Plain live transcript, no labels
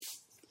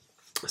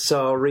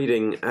So our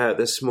reading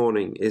this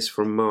morning is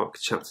from Mark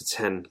chapter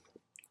 10,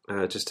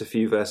 just a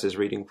few verses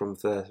reading from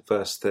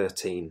verse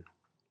 13.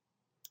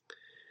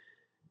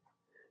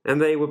 And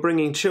they were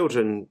bringing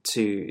children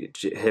to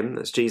him,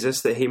 that's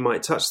Jesus, that he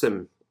might touch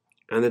them.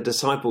 And the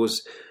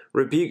disciples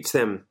rebuked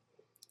them.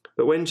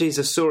 But when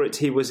Jesus saw it,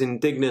 he was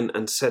indignant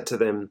and said to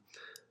them,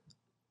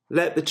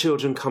 "Let the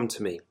children come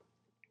to me.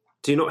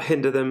 Do not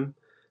hinder them,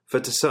 for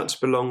to such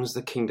belongs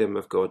the kingdom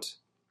of God.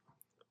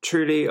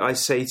 Truly I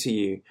say to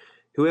you,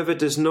 whoever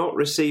does not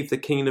receive the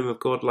kingdom of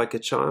God like a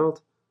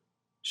child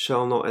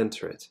shall not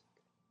enter it."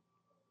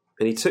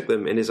 And he took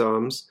them in his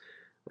arms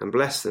and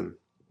blessed them,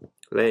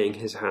 laying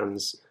his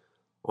hands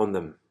on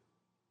them.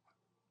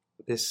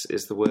 This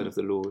is the word of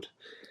the Lord.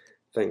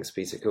 Thanks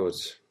be to God.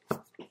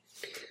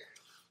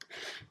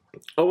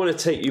 I want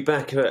to take you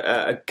back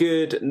a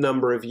good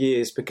number of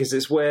years because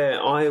it's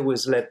where I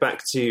was led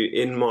back to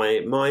in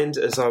my mind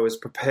as I was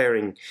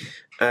preparing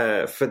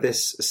for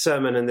this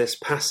sermon and this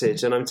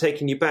passage. And I'm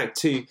taking you back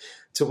to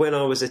when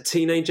I was a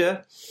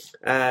teenager.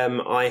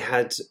 I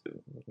had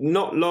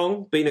not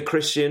long been a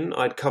Christian.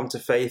 I'd come to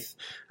faith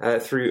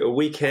through a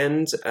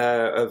weekend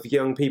of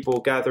young people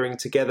gathering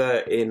together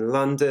in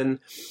London.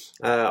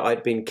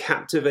 I'd been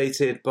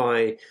captivated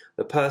by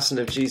the person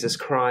of Jesus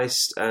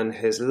Christ and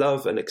his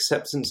love and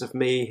acceptance of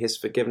me, his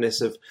forgiveness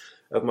of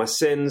my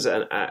sins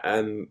and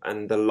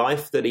the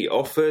life that he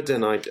offered.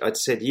 And I'd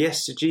said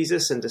yes to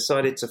Jesus and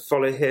decided to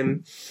follow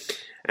him.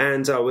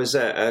 And I was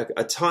at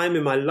a time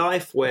in my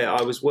life where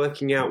I was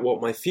working out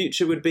what my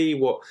future would be,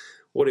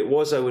 what it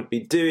was I would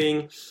be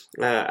doing,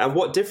 and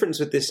what difference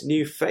would this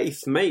new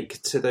faith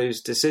make to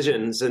those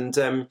decisions. And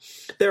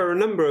there are a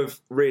number of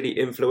really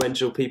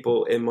influential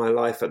people in my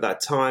life at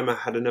that time. I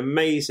had an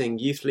amazing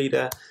youth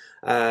leader,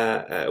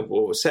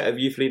 or a set of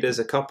youth leaders,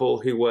 a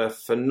couple who were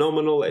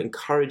phenomenal,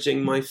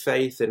 encouraging my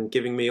faith and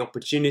giving me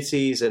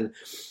opportunities and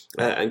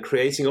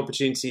creating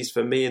opportunities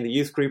for me and the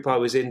youth group I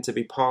was in to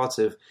be part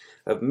of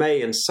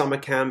May and summer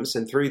camps.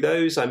 And through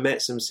those, I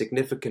met some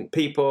significant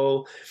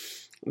people.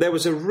 There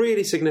was a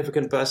really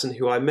significant person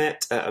who I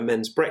met at a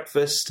men's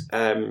breakfast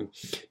that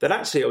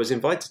actually I was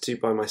invited to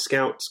by my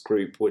Scouts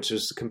group, which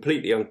was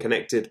completely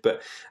unconnected,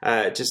 but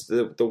just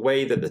the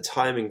way that the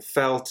timing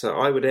felt.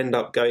 I would end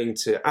up going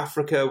to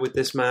Africa with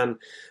this man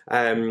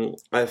and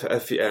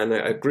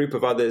a group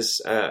of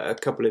others a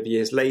couple of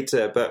years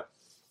later. But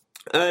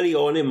early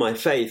on in my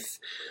faith,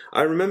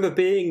 I remember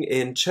being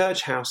in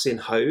Church House in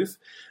Hove,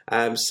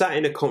 sat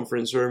in a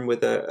conference room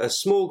with a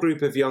small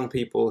group of young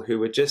people who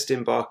were just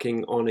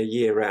embarking on a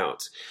year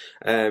out,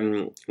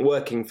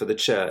 working for the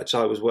church.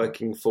 I was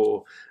working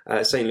for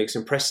St. Luke's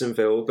in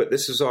Prestonville, but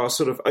this was our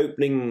sort of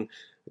opening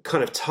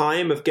kind of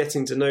time of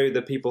getting to know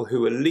the people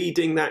who were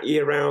leading that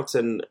year out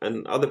and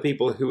other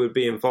people who would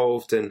be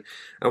involved. And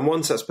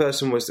one such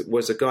person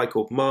was a guy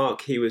called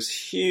Mark. He was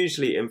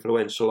hugely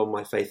influential on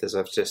my faith, as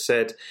I've just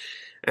said.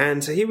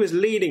 And he was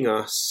leading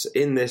us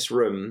in this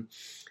room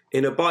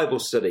in a Bible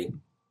study.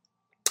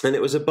 And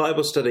it was a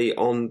Bible study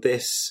on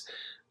this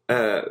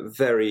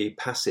very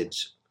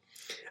passage.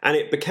 And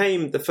it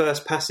became the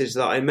first passage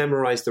that I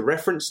memorized the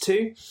reference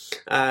to.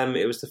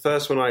 It was the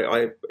first one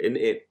I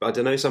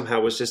don't know,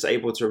 somehow was just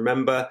able to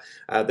remember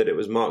that it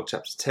was Mark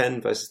chapter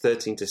 10, verses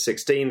 13 to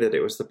 16, that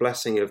it was the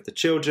blessing of the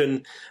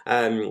children.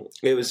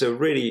 It was a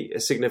really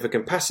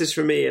significant passage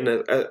for me. And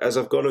as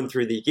I've gone on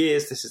through the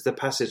years, this is the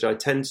passage I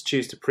tend to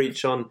choose to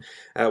preach on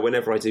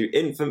whenever I do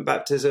infant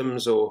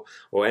baptisms or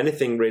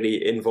anything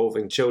really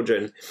involving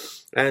children.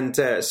 And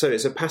so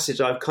it's a passage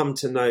I've come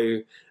to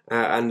know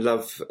and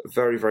love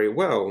very, very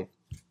well.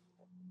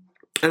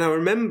 And I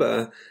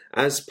remember,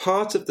 as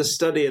part of the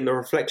study and the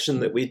reflection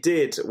that we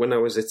did when I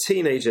was a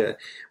teenager,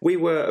 we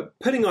were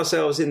putting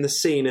ourselves in the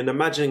scene and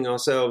imagining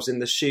ourselves in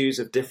the shoes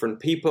of different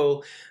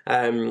people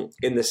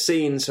in the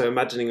scene. So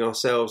imagining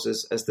ourselves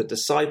as the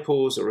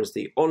disciples or as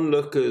the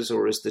onlookers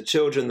or as the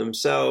children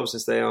themselves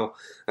as they are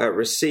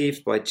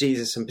received by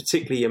Jesus, and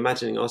particularly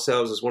imagining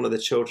ourselves as one of the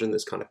children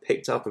that's kind of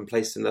picked up and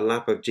placed in the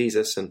lap of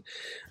Jesus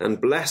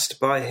and blessed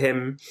by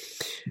him.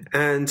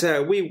 And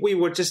we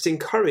were just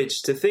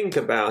encouraged to think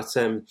about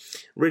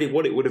really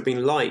what it would have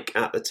been like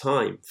at the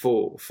time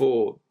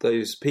for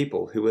those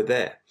people who were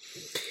there.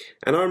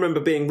 And I remember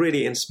being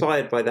really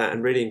inspired by that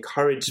and really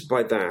encouraged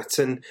by that.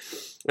 And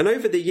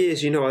over the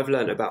years, I've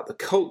learned about the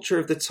culture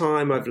of the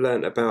time. I've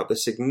learned about the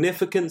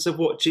significance of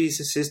what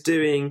Jesus is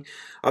doing.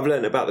 I've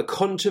learned about the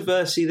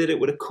controversy that it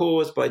would have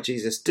caused by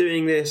Jesus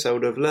doing this.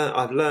 I've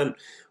learned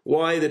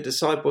why the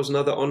disciples and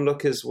other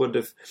onlookers would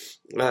have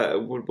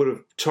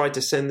tried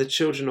to send the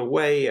children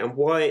away, and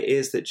why it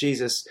is that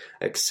Jesus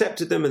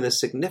accepted them, and the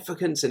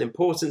significance and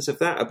importance of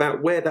that,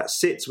 about where that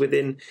sits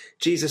within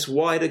Jesus'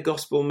 wider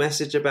gospel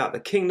message about the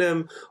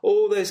kingdom,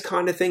 all those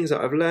kind of things that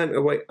I've learned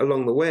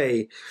along the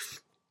way.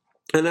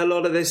 And a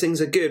lot of those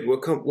things are good.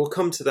 We'll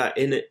come to that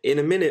in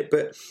a minute.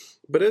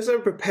 But as I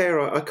prepare,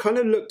 I kind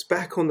of looked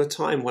back on the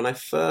time when I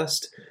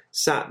first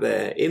sat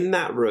there in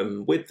that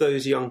room with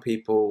those young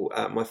people,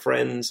 my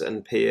friends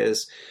and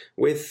peers,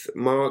 with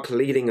Mark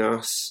leading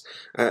us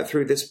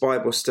through this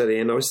Bible study.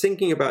 And I was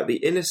thinking about the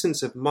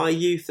innocence of my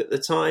youth at the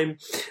time,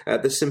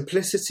 the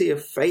simplicity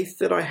of faith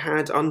that I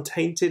had,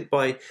 untainted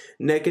by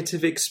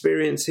negative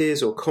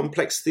experiences or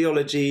complex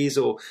theologies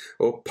or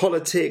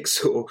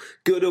politics or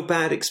good or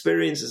bad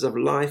experiences of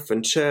life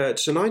and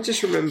church. And I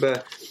just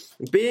remember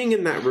being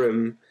in that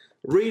room,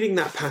 reading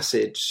that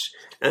passage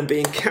and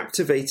being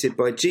captivated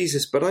by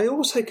Jesus. But I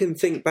also can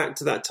think back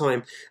to that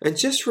time and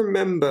just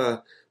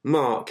remember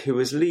Mark, who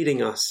was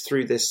leading us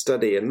through this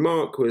study. And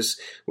Mark was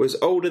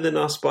older than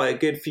us by a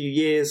good few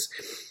years,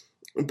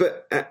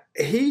 but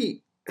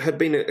he had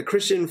been a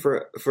Christian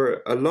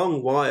for a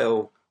long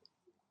while.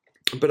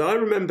 But I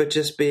remember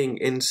just being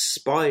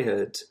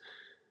inspired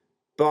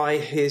by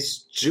his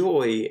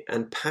joy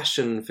and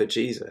passion for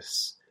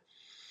Jesus.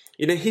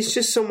 You know, he's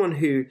just someone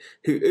who,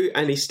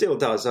 and he still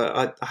does.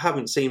 I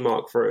haven't seen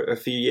Mark for a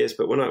few years,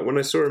 but when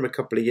I saw him a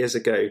couple of years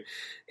ago,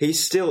 he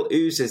still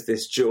oozes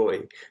this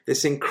joy,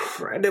 this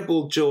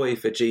incredible joy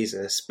for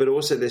Jesus, but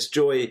also this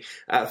joy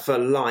for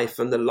life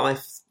and the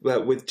life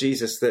with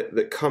Jesus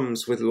that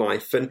comes with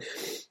life,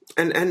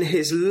 and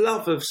his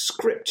love of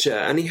Scripture.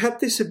 And he had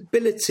this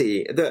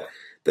ability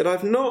that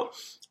I've not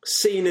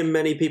seen in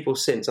many people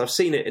since. I've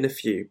seen it in a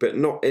few, but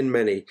not in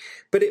many.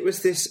 But it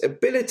was this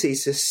ability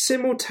to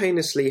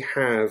simultaneously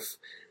have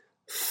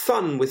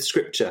fun with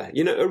Scripture,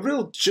 you know, a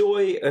real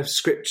joy of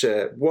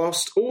Scripture,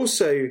 whilst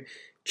also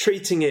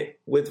treating it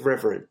with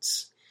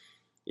reverence.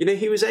 You know,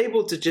 he was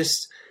able to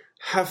just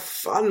have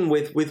fun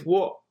with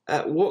what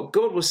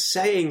God was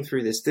saying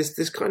through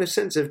this kind of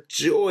sense of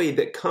joy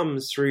that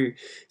comes through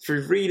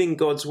reading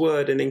God's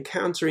word and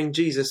encountering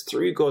Jesus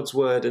through God's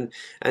word,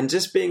 and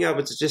just being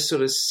able to just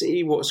sort of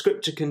see what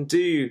Scripture can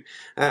do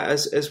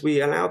as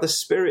we allow the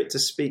Spirit to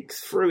speak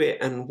through it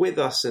and with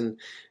us and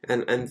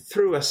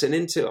through us and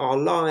into our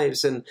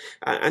lives, and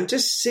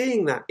just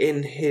seeing that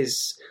in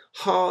his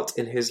heart,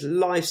 in his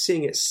life,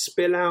 seeing it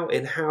spill out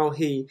in how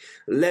he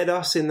led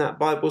us in that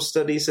Bible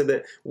study so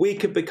that we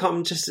could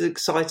become just as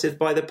excited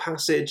by the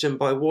passage and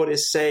by what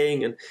it's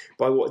saying and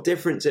by what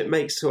difference it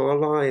makes to our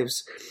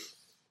lives.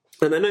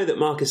 And I know that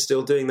Mark is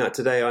still doing that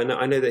today. I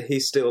know that he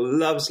still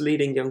loves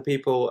leading young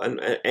people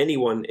and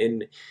anyone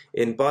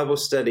in Bible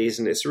studies,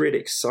 and it's really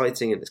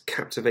exciting and it's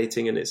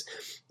captivating, and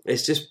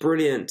it's just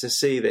brilliant to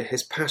see that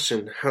his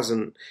passion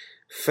hasn't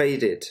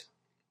faded.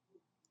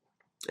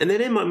 And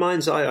then in my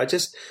mind's eye,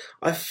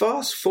 I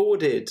fast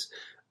forwarded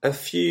quite a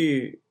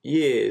few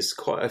years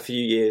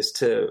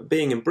to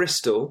being in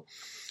Bristol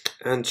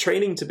and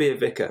training to be a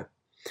vicar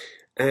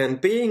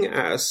and being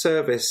at a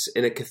service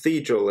in a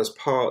cathedral as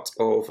part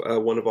of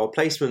one of our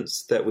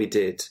placements that we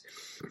did.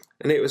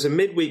 And it was a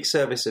midweek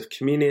service of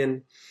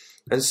communion,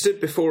 and stood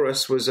before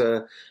us was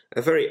a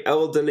very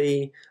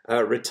elderly,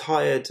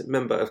 retired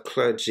member of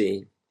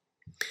clergy.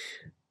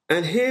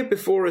 And here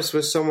before us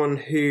was someone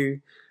who,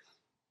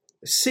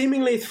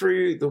 seemingly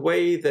through the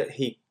way that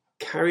he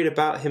carried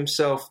about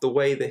himself, the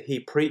way that he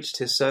preached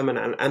his sermon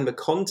and the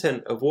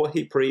content of what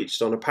he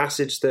preached on a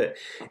passage that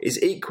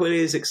is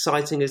equally as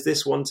exciting as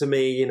this one to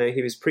me. You know,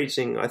 he was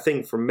preaching, I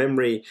think from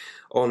memory,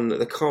 on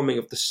the calming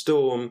of the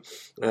storm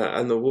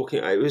and the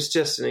walking. It was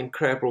just an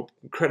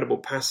incredible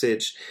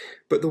passage.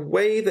 But the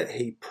way that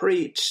he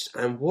preached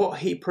and what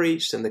he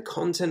preached and the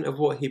content of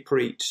what he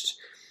preached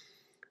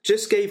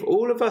just gave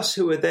all of us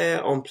who were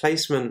there on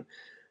placement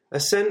a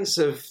sense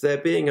of there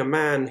being a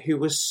man who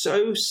was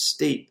so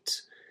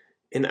steeped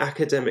in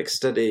academic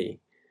study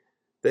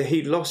that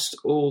he lost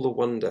all the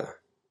wonder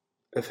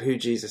of who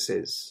Jesus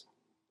is.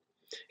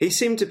 He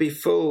seemed to be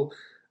full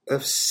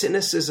of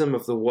cynicism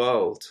of the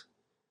world.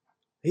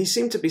 He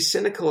seemed to be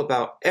cynical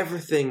about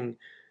everything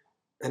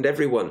and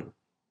everyone.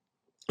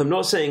 I'm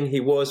not saying he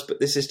was,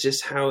 but this is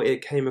just how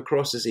it came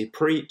across as he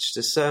preached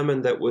a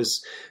sermon that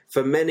was,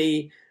 for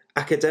many,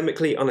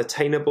 academically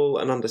unattainable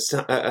and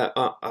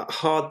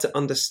hard to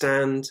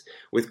understand,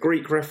 with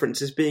Greek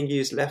references being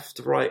used left,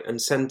 right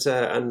and centre,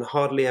 and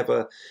hardly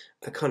ever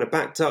kind of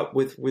backed up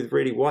with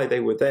really why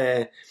they were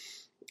there.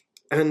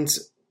 And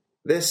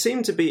there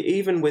seemed to be,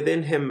 even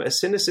within him, a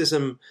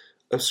cynicism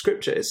of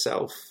Scripture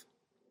itself.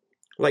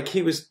 Like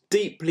he was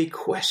deeply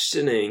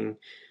questioning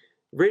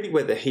really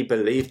whether he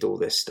believed all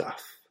this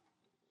stuff.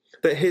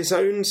 That his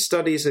own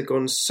studies had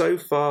gone so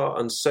far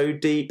and so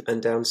deep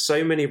and down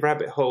so many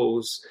rabbit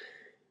holes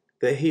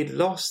that he'd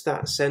lost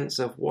that sense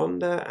of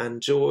wonder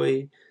and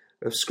joy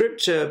of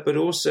Scripture, but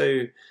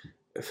also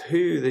of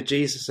who the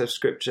Jesus of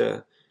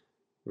Scripture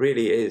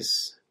really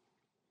is.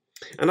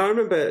 And I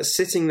remember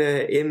sitting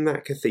there in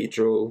that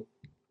cathedral,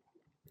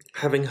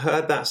 having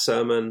heard that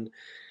sermon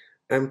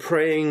and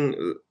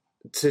praying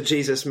to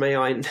Jesus, may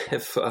I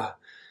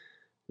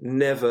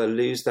never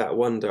lose that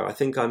wonder. I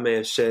think I may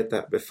have shared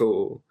that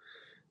before.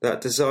 That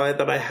desire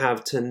that I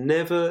have to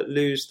never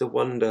lose the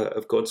wonder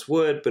of God's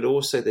word, but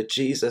also the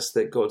Jesus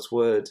that God's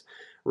word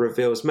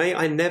reveals. May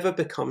I never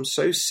become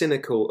so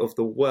cynical of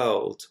the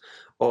world,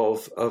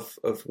 of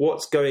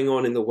what's going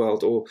on in the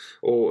world,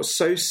 or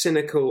so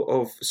cynical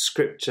of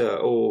Scripture,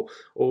 or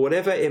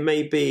whatever it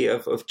may be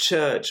of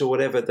church or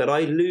whatever, that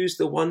I lose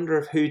the wonder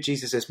of who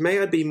Jesus is. May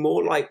I be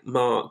more like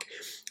Mark,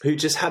 who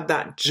just had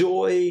that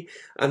joy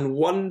and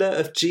wonder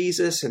of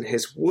Jesus and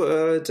his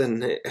word,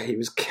 and he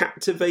was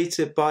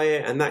captivated by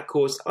it, and that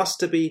caused us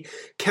to be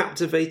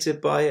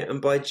captivated by it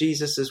and by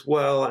Jesus as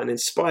well, and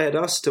inspired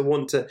us to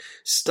want to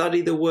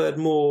study the word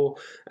more.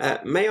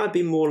 May I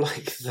be more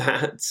like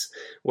that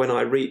when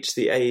I reach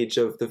the age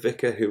of the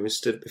vicar who was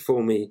stood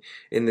before me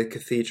in the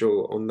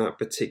cathedral on that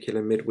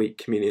particular midweek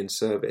communion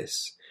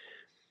service.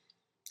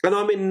 And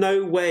I'm in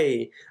no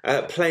way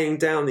playing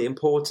down the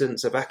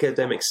importance of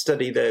academic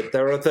study.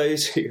 There are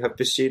those who have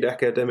pursued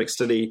academic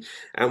study,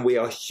 and we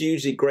are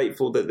hugely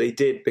grateful that they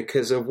did,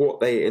 because of what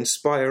they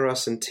inspire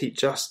us and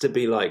teach us to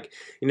be like.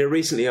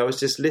 Recently I was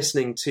just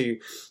listening to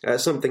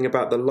something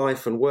about the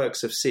life and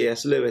works of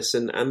C.S. Lewis,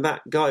 and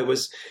that guy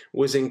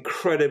was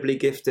incredibly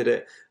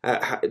gifted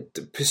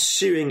at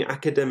pursuing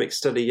academic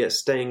study, yet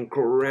staying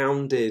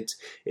grounded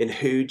in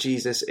who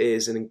Jesus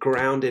is, and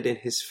grounded in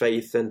his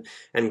faith,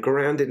 and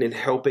grounded in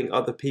helping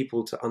other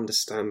people to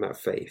understand that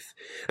faith.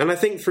 And I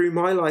think through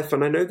my life,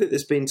 and I know that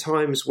there's been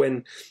times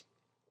when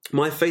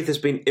my faith has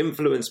been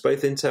influenced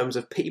both in terms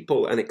of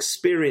people and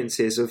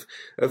experiences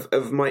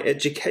of my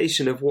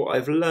education, of what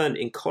I've learned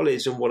in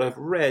college and what I've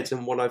read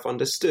and what I've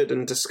understood,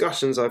 and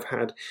discussions I've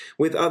had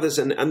with others.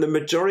 And the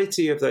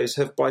majority of those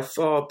have by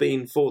far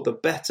been for the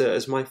better,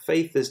 as my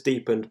faith has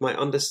deepened, my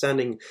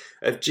understanding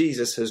of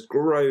Jesus has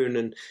grown,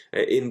 and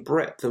in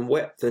breadth and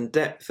width and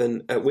depth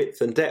and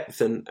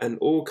and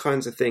all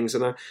kinds of things.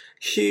 And I'm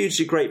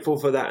hugely grateful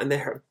for that. And there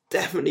have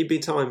definitely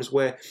been times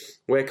where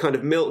kind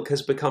of milk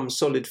has become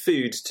solid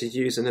food, to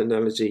use an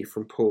analogy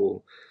from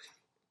Paul.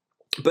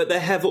 But there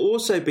have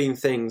also been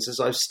things, as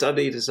I've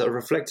studied, as I've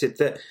reflected,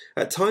 that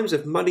at times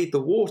have muddied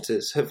the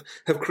waters, have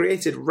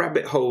created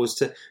rabbit holes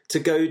to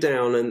go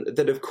down, and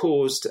that have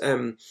caused,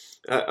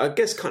 I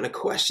guess, kind of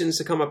questions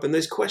to come up. And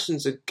those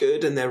questions are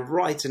good and they're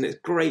right, and it's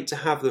great to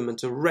have them and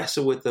to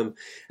wrestle with them.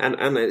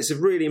 And it's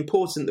really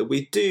important that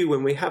we do,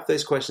 when we have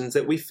those questions,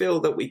 that we feel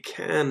that we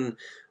can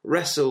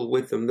wrestle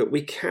with them, that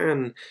we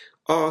can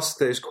ask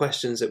those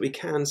questions, that we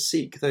can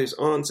seek those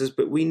answers.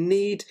 But we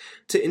need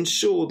to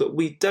ensure that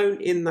we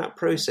don't in that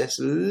process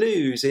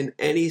lose in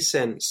any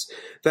sense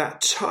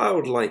that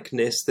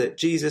childlikeness that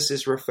Jesus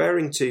is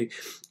referring to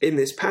in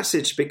this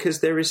passage, because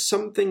there is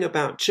something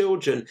about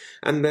children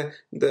and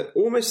the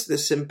almost the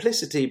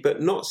simplicity,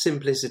 but not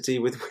simplicity,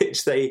 with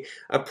which they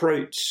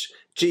approach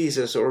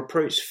Jesus or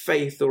approach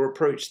faith or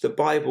approach the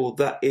Bible,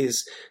 that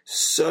is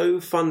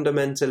so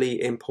fundamentally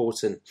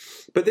important.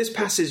 But this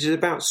passage is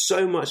about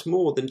so much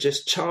more than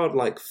just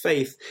childlike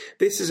faith.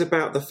 This is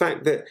about the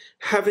fact that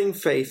having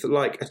faith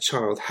like a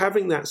child,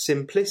 having that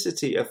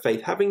simplicity of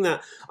faith, having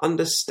that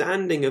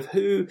understanding of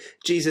who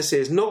Jesus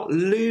is, not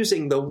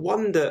losing the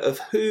wonder of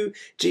who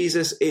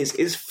Jesus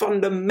is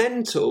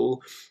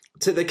fundamental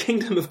to the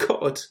kingdom of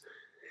God.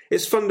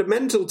 It's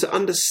fundamental to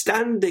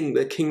understanding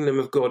the kingdom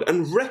of God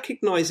and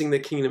recognizing the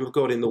kingdom of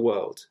God in the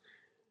world.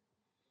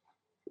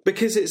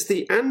 Because it's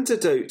the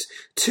antidote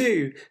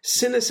to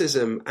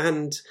cynicism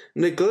and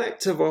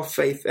neglect of our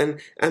faith, and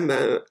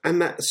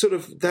that sort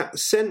of that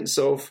sense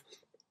of,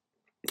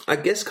 I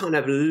guess, kind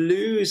of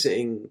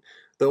losing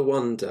the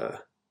wonder.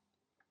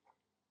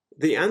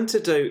 The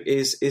antidote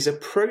is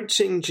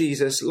approaching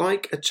Jesus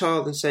like a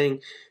child and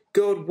saying,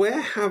 God, where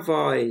have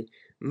I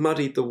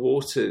muddied the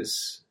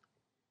waters?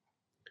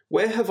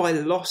 Where have I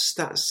lost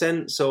that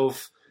sense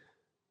of,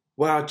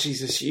 wow,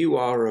 Jesus, you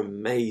are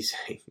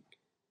amazing?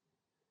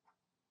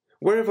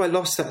 Where have I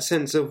lost that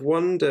sense of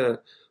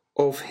wonder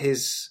of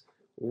his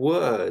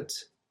word?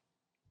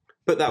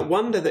 But that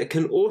wonder that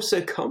can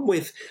also come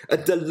with a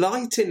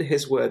delight in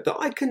his word, that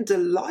I can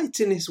delight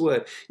in his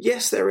word.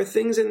 Yes, there are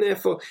things in there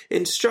for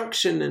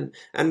instruction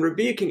and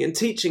rebuking and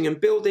teaching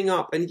and building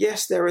up. And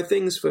yes, there are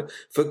things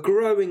for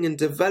growing and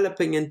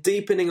developing and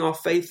deepening our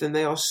faith, and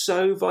they are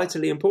so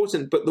vitally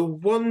important. But the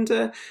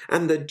wonder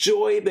and the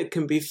joy that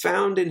can be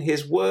found in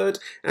his word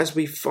as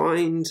we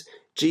find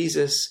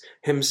Jesus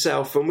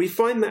himself. And we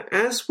find that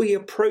as we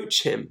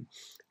approach him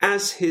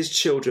as his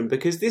children,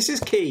 because this is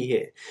key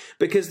here.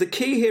 Because the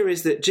key here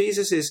is that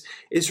Jesus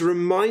is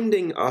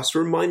reminding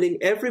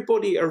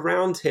everybody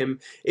around him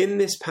in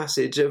this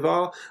passage of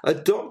our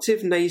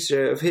adoptive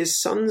nature, of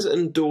his sons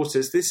and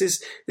daughters. This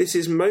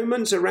is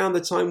moments around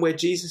the time where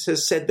Jesus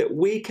has said that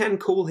we can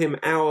call him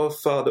our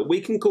Father.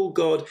 We can call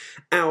God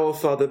our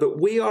Father, that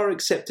we are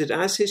accepted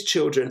as his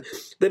children,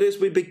 that as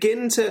we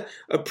begin to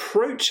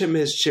approach him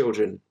as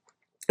children,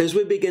 as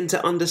we begin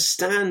to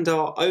understand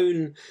our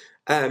own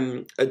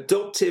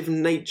adoptive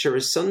nature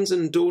as sons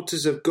and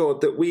daughters of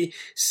God, that we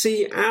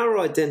see our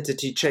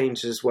identity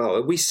change as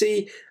well. We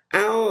see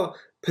our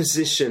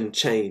position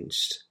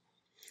changed.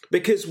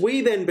 Because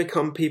we then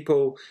become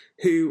people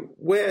who,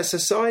 where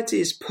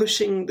society is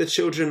pushing the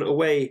children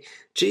away,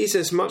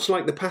 Jesus, much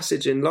like the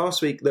passage in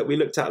last week that we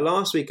looked at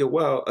last week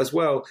as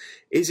well,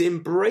 is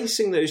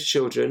embracing those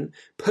children,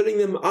 pulling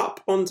them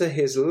up onto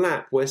his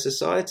lap where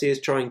society is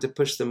trying to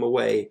push them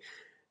away,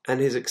 and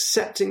is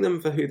accepting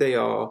them for who they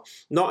are.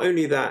 Not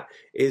only that,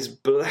 is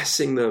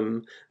blessing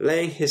them,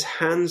 laying his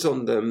hands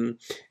on them,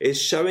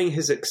 is showing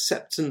his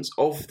acceptance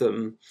of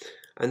them,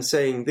 and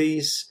saying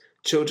these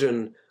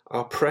children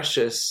are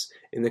precious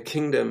in the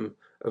kingdom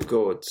of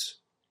God.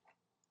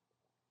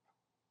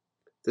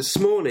 This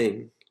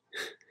morning,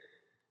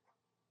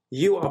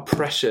 you are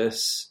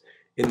precious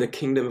in the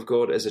kingdom of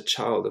God as a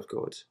child of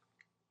God.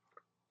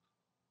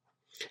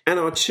 And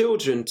our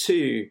children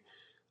too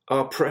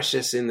are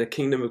precious in the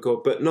kingdom of God.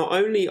 But not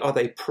only are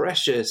they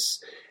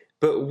precious,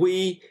 but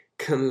we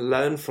can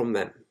learn from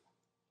them.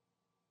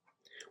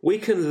 We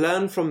can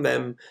learn from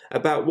them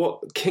about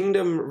what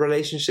kingdom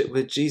relationship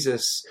with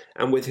Jesus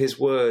and with his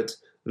word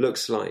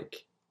looks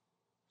like.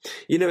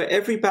 You know, at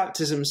every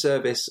baptism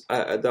service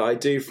that I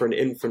do for an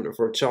infant or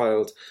for a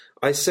child,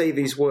 I say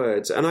these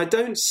words, and I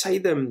don't say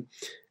them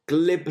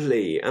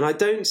glibly, and I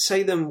don't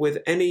say them with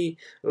any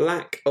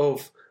lack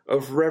of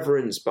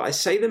reverence, but I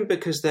say them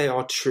because they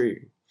are true.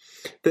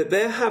 That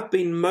there have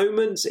been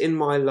moments in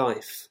my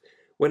life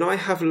when I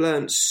have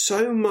learned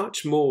so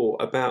much more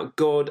about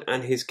God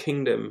and his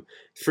kingdom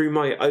through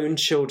my own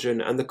children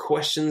and the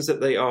questions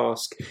that they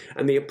ask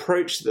and the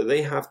approach that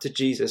they have to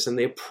Jesus and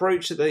the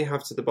approach that they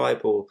have to the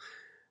Bible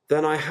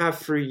than I have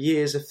through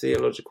years of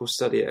theological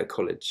study at a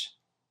college.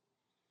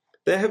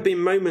 There have been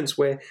moments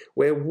where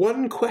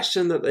one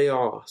question that they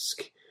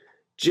ask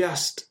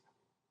just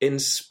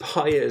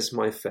inspires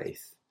my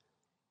faith.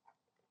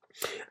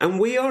 And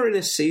we are in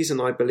a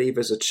season, I believe,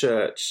 as a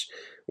church,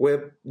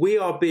 where we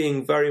are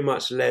being very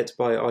much led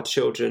by our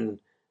children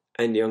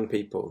and young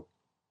people.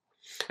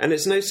 And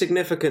it's no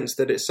significance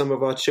that it's some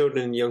of our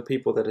children and young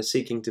people that are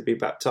seeking to be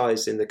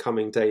baptized in the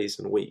coming days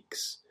and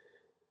weeks.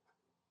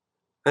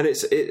 And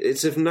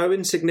it's of no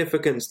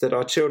insignificance that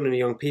our children and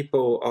young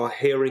people are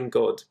hearing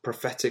God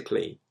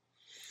prophetically.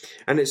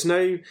 And it's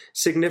no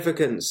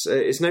insignificance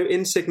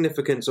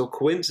or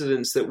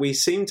coincidence that we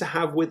seem to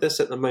have with us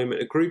at the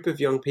moment a group of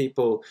young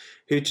people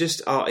who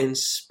just are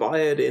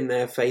inspired in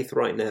their faith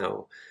right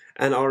now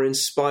and are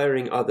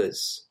inspiring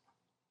others.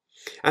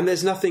 And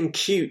there's nothing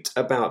cute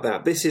about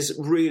that. This is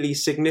really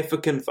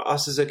significant for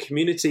us as a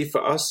community,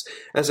 for us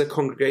as a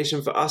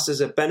congregation, for us as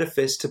a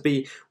benefice to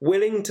be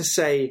willing to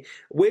say,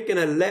 we're going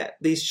to let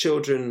these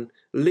children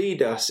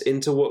lead us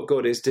into what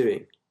God is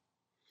doing.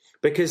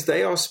 Because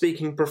they are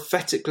speaking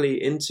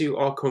prophetically into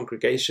our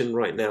congregation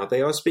right now.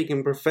 They are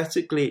speaking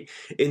prophetically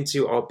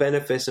into our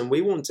benefice, and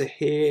we want to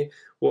hear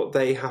what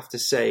they have to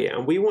say,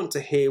 and we want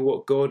to hear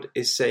what God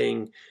is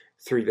saying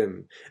through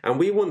them. And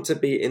we want to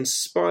be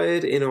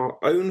inspired in our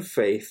own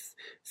faith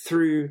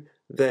through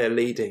their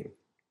leading.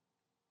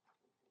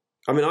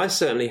 I mean, I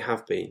certainly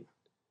have been.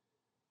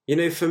 You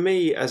know, for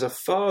me, as a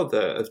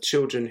father of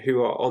children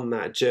who are on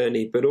that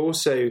journey, but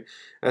also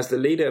as the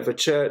leader of a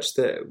church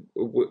that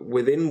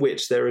within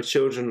which there are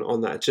children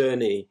on that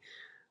journey,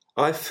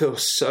 I feel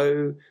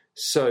so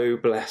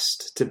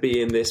blessed to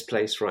be in this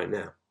place right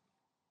now.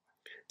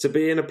 To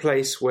be in a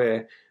place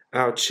where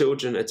our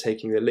children are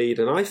taking the lead.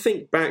 And I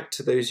think back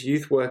to those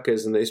youth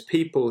workers and those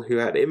people who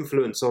had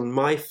influence on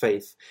my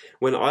faith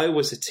when I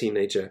was a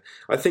teenager.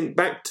 I think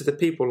back to the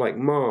people like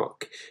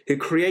Mark, who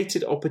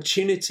created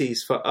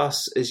opportunities for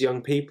us as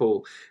young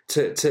people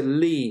to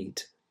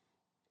lead.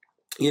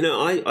 You know,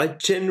 I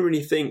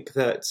generally think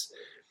that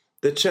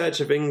the Church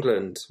of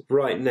England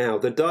right now,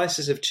 the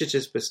Diocese of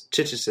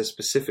Chichester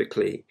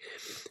specifically,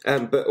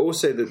 but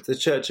also the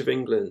Church of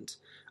England,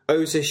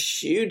 owes a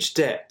huge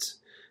debt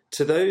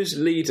to those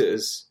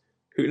leaders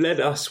who led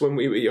us when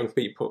we were young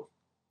people.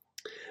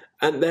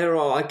 And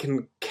I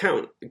can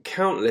count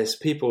countless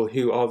people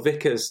who are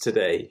vicars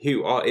today,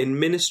 who are in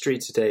ministry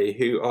today,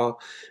 who are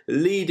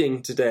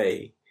leading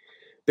today,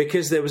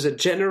 because there was a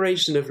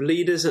generation of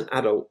leaders and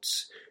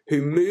adults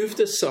who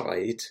moved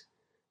aside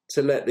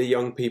to let the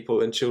young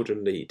people and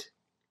children lead.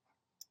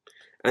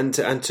 And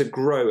to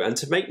grow and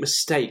to make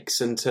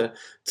mistakes and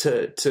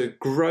to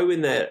grow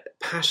in their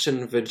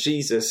passion for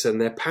Jesus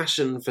and their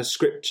passion for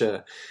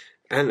Scripture.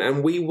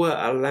 And we were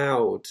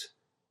allowed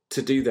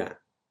to do that.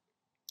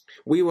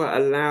 We were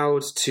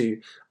allowed to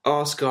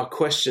ask our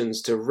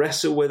questions, to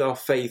wrestle with our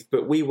faith,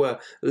 but we were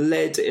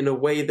led in a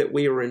way that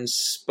we were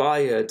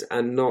inspired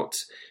and not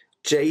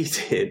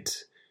jaded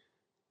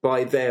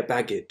by their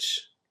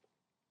baggage.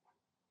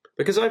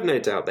 Because I've no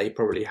doubt they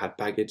probably had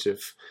baggage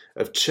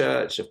of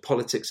church, of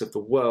politics, of the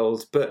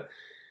world, but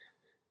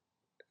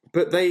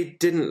they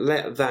didn't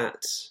let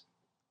that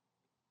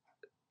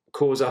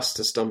cause us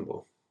to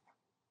stumble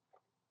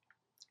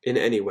in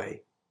any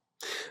way.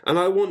 And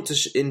I want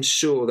to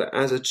ensure that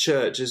as a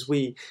church, as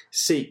we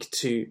seek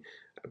to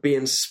be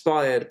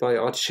inspired by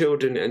our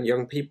children and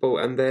young people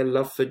and their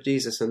love for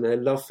Jesus and their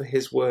love for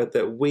his word,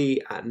 that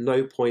we at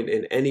no point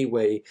in any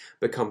way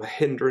become a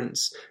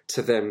hindrance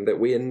to them, that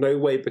we in no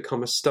way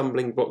become a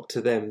stumbling block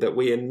to them, that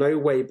we in no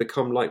way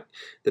become like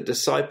the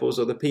disciples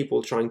or the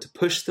people trying to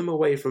push them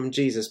away from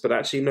Jesus, but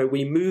actually, no,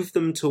 we move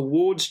them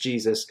towards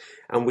Jesus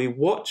and we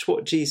watch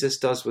what Jesus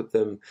does with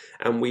them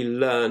and we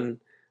learn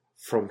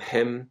from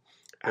him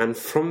and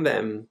from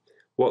them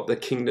what the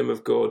kingdom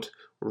of God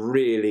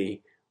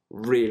really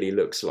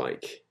looks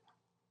like.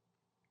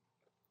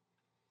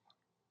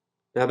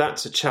 Now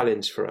that's a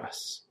challenge for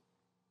us.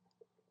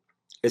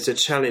 It's a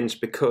challenge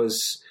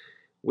because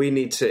we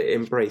need to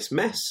embrace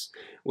mess.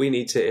 We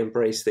need to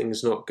embrace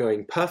things not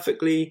going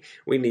perfectly.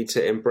 We need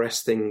to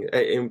embrace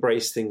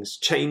things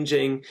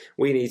changing.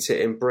 We need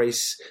to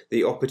embrace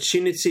the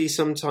opportunity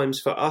sometimes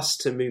for us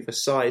to move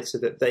aside so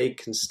that they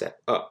can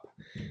step up.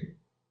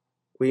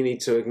 We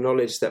need to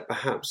acknowledge that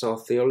perhaps our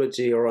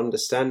theology or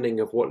understanding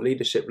of what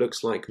leadership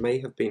looks like may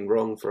have been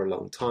wrong for a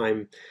long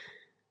time,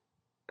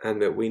 and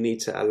that we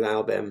need to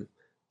allow them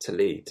to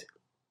lead.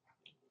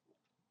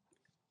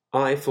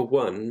 I, for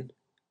one,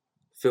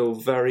 feel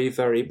very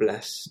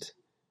blessed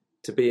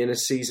to be in a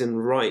season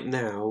right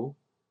now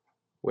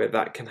where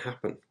that can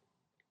happen.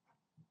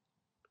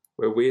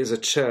 Where we as a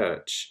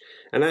church,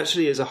 and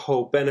actually as a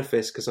whole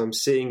benefice, because I'm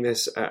seeing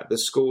this at the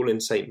school in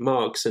St.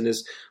 Mark's, and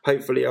as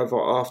hopefully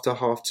after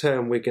half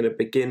term we're going to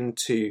begin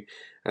to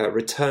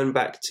return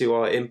back to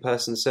our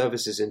in-person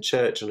services in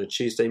church on a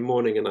Tuesday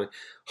morning, and I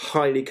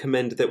highly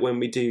commend that when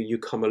we do, you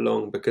come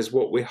along, because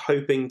what we're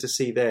hoping to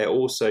see there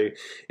also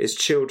is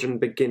children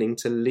beginning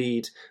to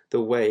lead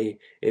the way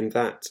in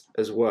that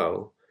as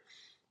well.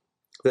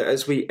 That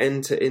as we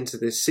enter into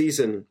this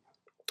season,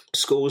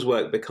 schools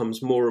work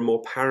becomes more and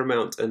more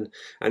paramount, and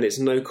it's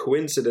no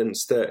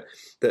coincidence that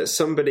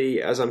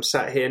somebody, as I'm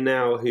sat here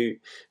now,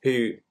 who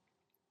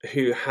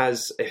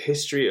has a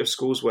history of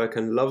schools work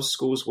and loves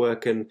schools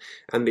work, and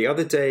the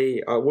other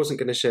day I wasn't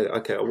going to share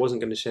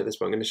this,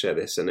 but I'm going to share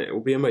this, and it will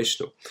be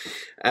emotional,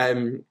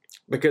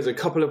 because a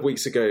couple of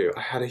weeks ago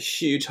I had a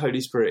huge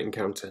Holy Spirit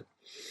encounter,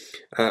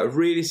 a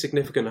really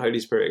significant Holy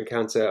Spirit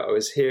encounter. I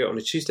was here on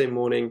a Tuesday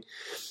morning,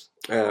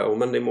 or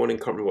Monday morning,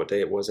 can't remember what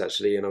day it was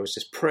actually, and I was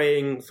just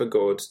praying for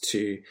God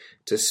to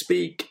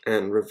speak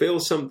and reveal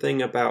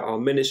something about our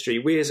ministry.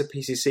 We as a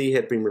PCC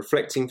had been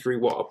reflecting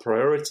through what our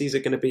priorities are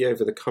going to be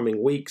over the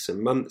coming weeks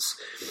and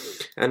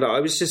months, and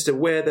I was just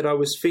aware that I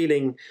was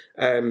feeling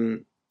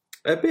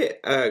a bit,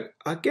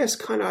 I guess,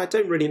 kind of, I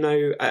don't really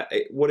know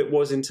what it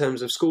was in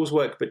terms of schools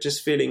work, but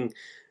just feeling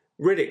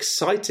really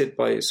excited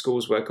by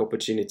schools work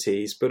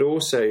opportunities, but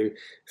also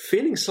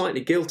feeling slightly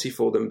guilty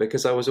for them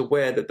because I was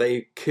aware that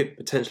they could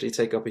potentially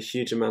take up a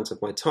huge amount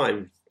of my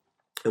time,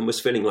 and was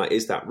feeling like,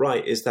 is that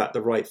right? Is that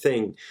the right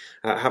thing?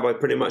 Have I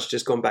pretty much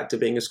just gone back to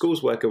being a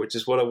schools worker, which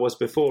is what I was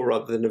before,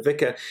 rather than a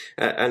vicar?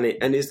 And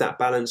is that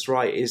balance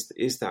right?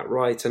 Is that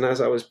right? And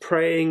as I was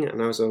praying and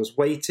as I was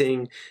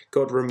waiting,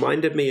 God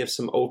reminded me of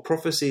some old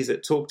prophecies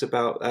that talked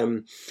about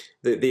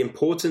the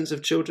importance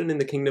of children in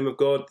the kingdom of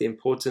God, the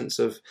importance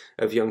of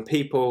young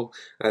people,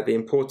 the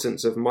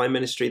importance of my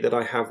ministry that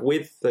I have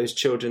with those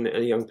children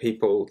and young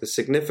people, the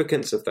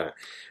significance of that.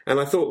 And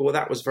I thought, well,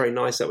 that was very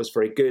nice, that was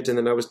very good. And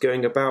then I was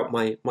going about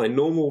my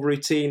normal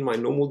routine, my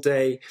normal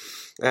day,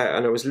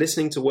 and I was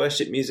listening to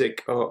worship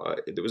music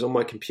that was on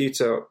my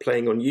computer,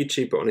 playing on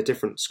YouTube, but on a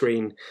different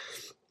screen.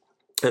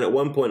 And at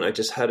one point I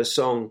just heard a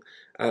song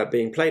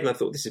being played, and I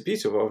thought, this is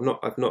beautiful.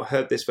 I've not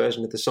heard this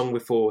version of the song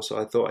before, so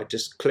I thought I'd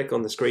just click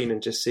on the screen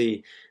and just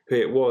see who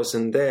it was.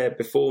 And there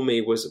before me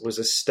was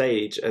a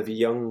stage of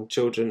young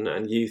children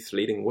and youth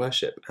leading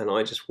worship, and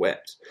I just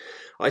wept.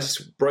 I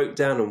just broke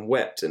down and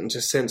wept, and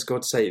just sensed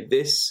God say,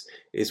 this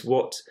is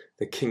what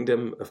the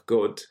kingdom of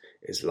God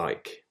is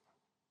like.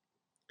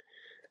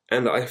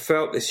 And I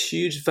felt this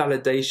huge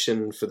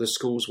validation for the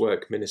schools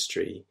work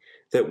ministry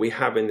that we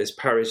have in this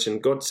parish,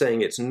 and God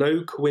saying it's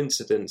no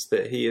coincidence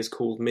that he has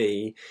called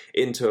me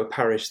into a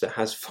parish that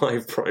has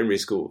 5 primary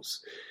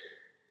schools.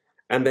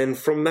 And then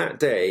from that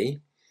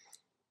day,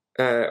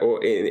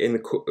 or in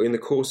the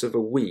course of a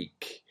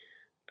week,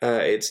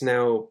 it's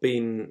now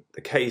been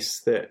the case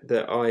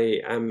that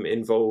I am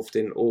involved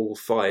in all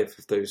 5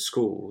 of those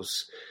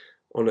schools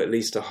on at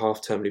least a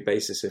half-termly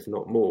basis, if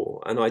not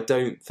more. And I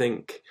don't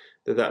think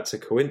that that's a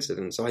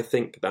coincidence. I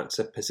think that's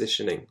a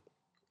positioning.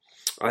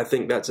 I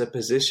think that's a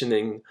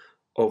positioning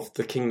of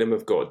the kingdom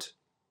of God,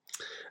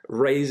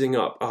 raising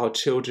up our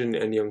children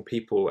and young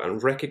people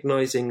and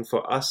recognizing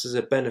for us as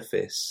a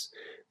benefice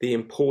the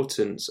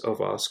importance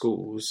of our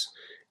schools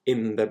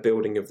in the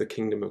building of the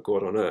kingdom of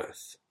God on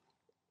earth.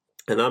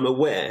 And I'm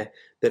aware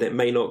that it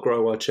may not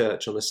grow our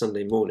church on a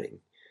Sunday morning,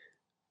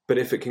 but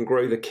if it can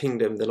grow the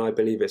kingdom, then I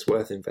believe it's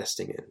worth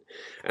investing in.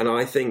 And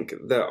I think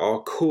that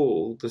our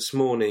call this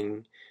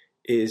morning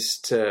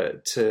is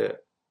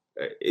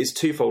is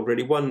twofold,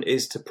 really. One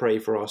is to pray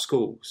for our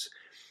schools,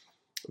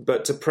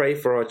 but to pray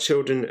for our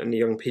children and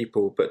young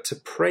people, but to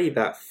pray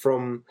that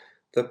from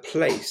the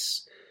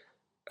place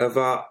of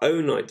our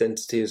own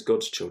identity as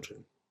God's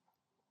children.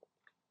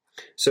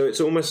 So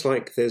it's almost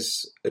like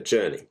there's a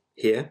journey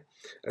here,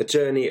 a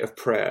journey of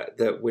prayer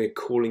that we're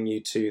calling you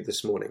to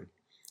this morning.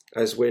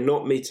 As we're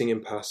not meeting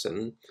in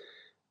person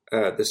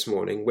this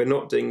morning, we're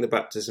not doing the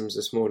baptisms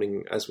this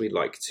morning as we'd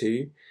like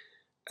to.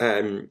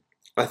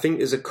 I think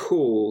there's a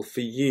call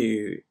for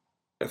you,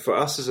 for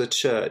us as a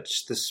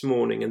church this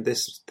morning and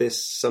this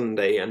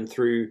Sunday and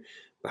through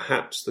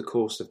perhaps the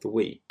course of the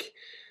week,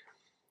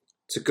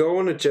 to go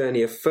on a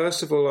journey of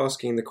first of all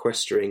asking the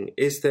question,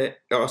 is there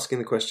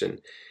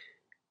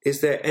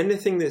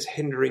anything that's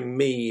hindering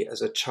me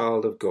as a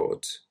child of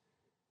God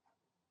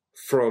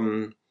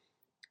from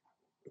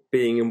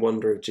being in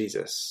wonder of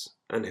Jesus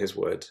and his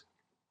word?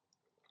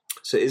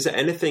 So is there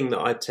anything that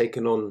I've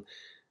taken on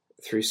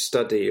through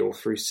study or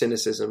through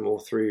cynicism or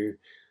through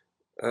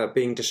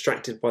being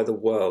distracted by the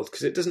world?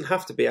 Because it doesn't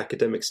have to be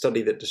academic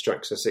study that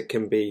distracts us. It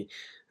can be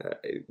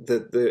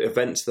the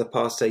events of the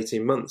past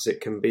 18 months. It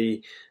can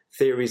be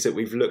theories that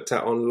we've looked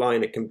at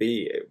online. It can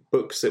be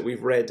books that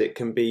we've read. It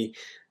can be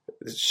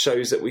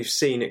shows that we've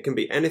seen. It can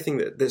be anything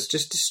that's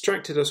just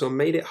distracted us or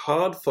made it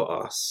hard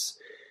for us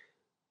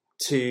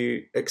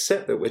to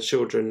accept that we're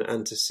children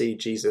and to see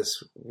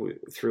Jesus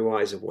through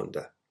eyes of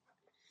wonder.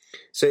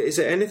 So is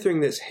there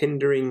anything that's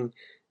hindering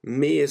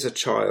me as a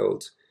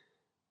child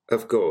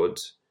of God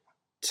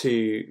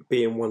to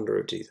be in wonder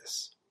of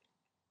Jesus,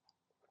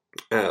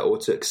 or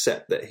to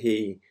accept that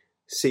he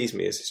sees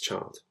me as his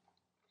child?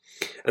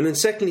 And then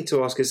secondly,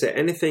 to ask, is there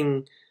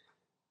anything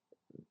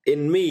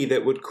in me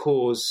that would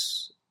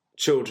cause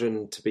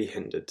children to be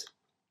hindered?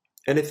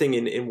 Anything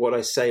in what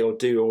I say or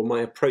do, or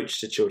my approach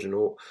to children,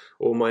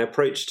 or my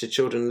approach to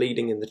children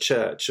leading in the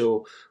church,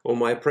 or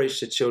my approach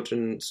to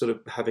children sort of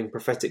having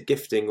prophetic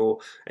gifting, or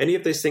any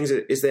of those things.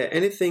 Is there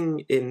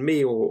anything in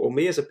me or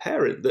me as a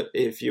parent, that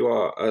if you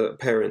are a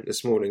parent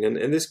this morning,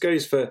 and this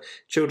goes for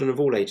children of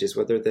all ages,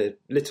 whether they're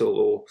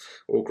little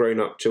or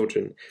grown-up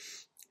children,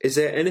 is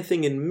there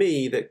anything in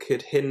me that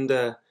could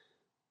hinder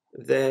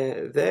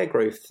their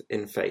growth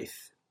in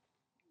faith,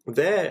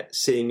 their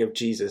seeing of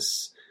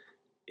Jesus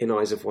in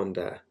eyes of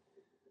wonder?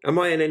 Am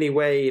I in any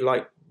way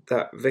like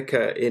that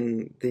vicar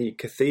in the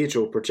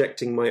cathedral,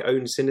 projecting my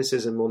own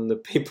cynicism on the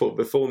people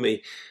before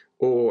me?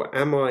 Or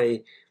am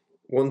I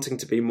wanting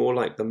to be more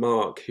like the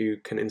Mark, who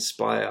can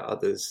inspire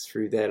others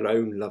through their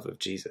own love of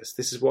Jesus?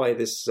 This is why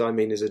this,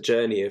 is a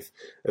journey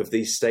of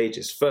these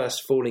stages.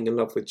 First, falling in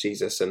love with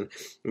Jesus and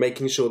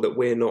making sure that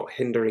we're not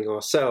hindering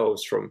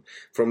ourselves from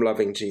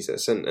loving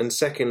Jesus. And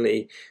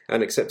secondly,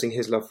 and accepting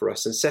his love for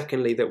us. And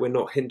secondly, that we're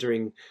not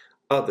hindering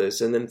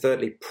others. And then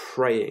thirdly,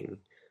 praying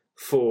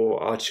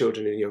for our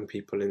children and young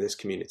people in this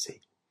community.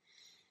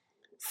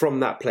 From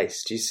that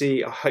place, do you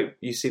see? I hope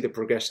you see the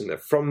progression there.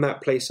 From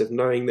that place of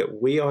knowing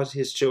that we are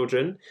his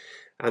children,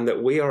 and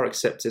that we are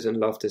accepted and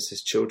loved as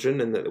his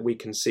children, and that we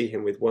can see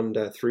him with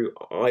wonder through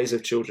eyes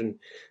of children,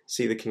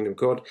 see the kingdom of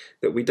God,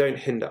 that we don't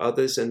hinder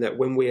others, and that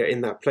when we are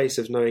in that place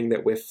of knowing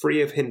that we're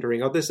free of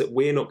hindering others, that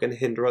we're not going to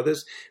hinder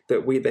others,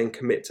 that we then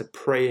commit to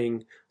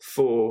praying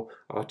for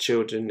our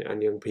children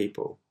and young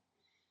people.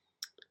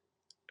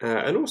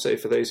 And also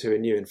for those who are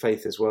new in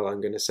faith as well,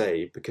 I'm going to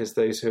say, because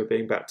those who are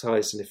being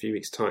baptized in a few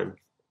weeks' time,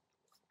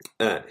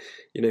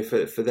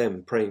 for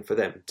them, praying for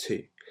them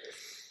too.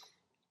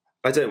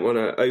 I don't want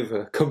to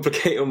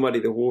overcomplicate or muddy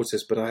the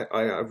waters, but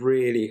I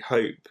really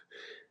hope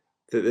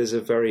that there's a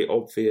very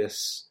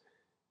obvious,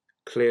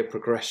 clear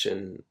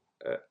progression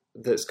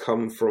that's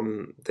come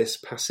from this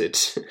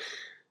passage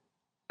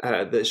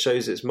that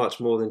shows it's much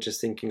more than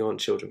just thinking, aren't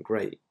children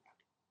great?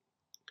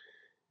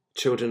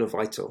 Children are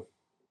vital.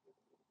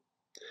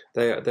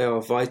 They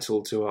are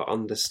vital to our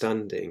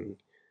understanding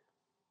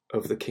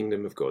of the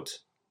kingdom of God.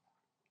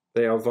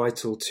 They are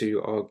vital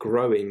to our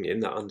growing in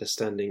that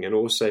understanding, and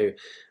also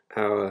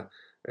our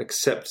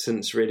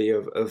acceptance really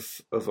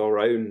of our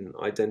own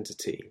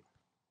identity.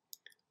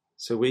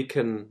 So we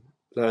can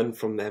learn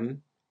from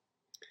them,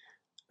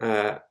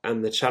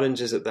 and the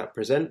challenges that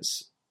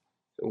presents,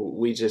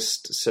 we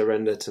just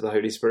surrender to the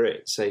Holy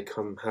Spirit, say,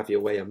 come have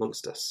your way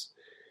amongst us.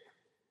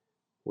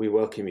 We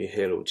welcome you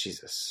here, Lord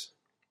Jesus.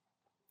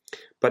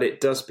 But it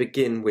does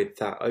begin with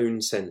that own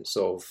sense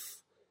of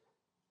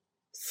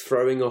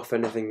throwing off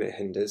anything that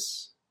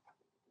hinders,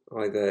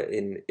 either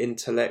in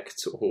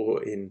intellect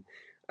or in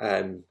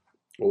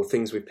or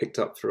things we've picked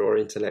up through our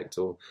intellect,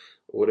 or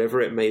whatever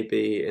it may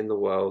be in the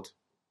world,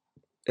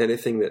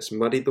 anything that's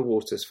muddied the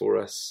waters for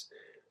us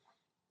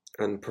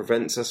and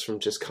prevents us from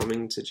just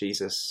coming to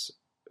Jesus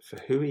for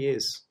who he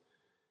is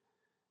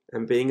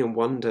and being in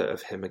wonder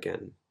of him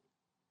again,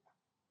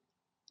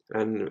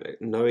 and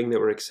knowing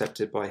that we're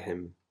accepted by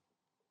him,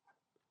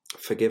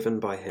 forgiven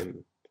by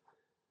him.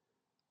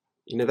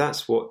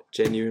 That's what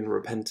genuine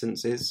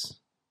repentance is.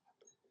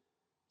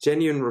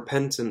 Genuine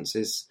repentance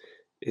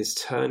is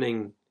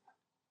turning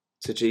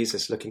to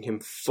Jesus, looking him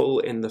full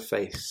in the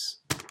face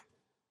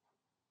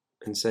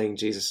and saying,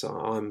 Jesus,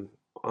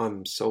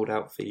 I'm sold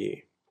out for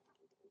you.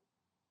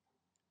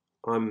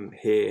 I'm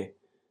here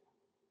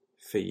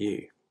for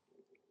you.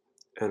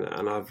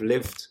 And I've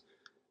lived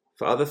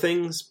for other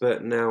things,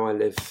 but now I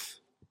live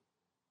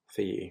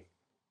for you.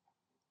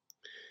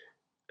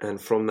 And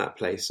from that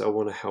place, I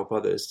want to help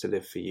others to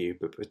live for you,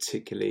 but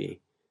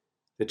particularly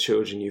the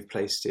children you've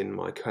placed in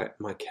my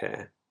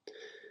care.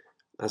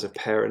 As a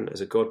parent,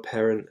 as a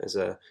godparent, as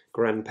a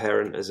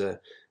grandparent, as an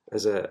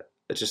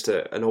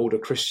older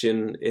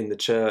Christian in the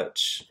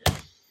church,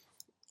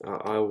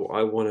 I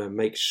want to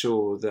make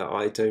sure that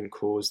I don't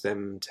cause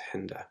them to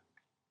hinder.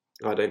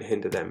 I don't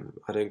hinder them.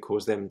 I don't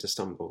cause them to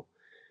stumble.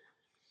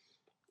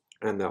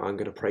 And that I'm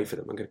going to pray for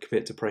them. I'm going to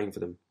commit to praying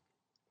for them.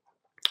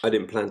 I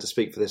didn't plan to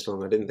speak for this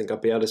long. I didn't think I'd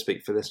be able to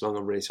speak for this long.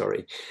 I'm really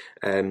sorry.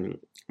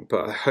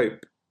 But I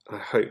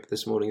hope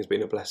this morning has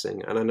been a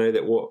blessing. And I know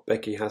that what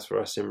Becky has for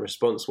us in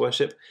response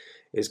worship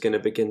is going to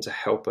begin to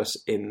help us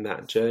in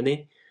that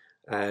journey.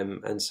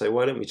 And so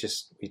why don't we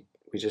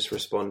just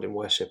respond in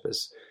worship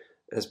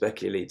as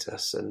Becky leads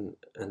us and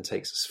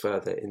takes us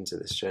further into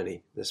this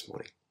journey this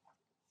morning.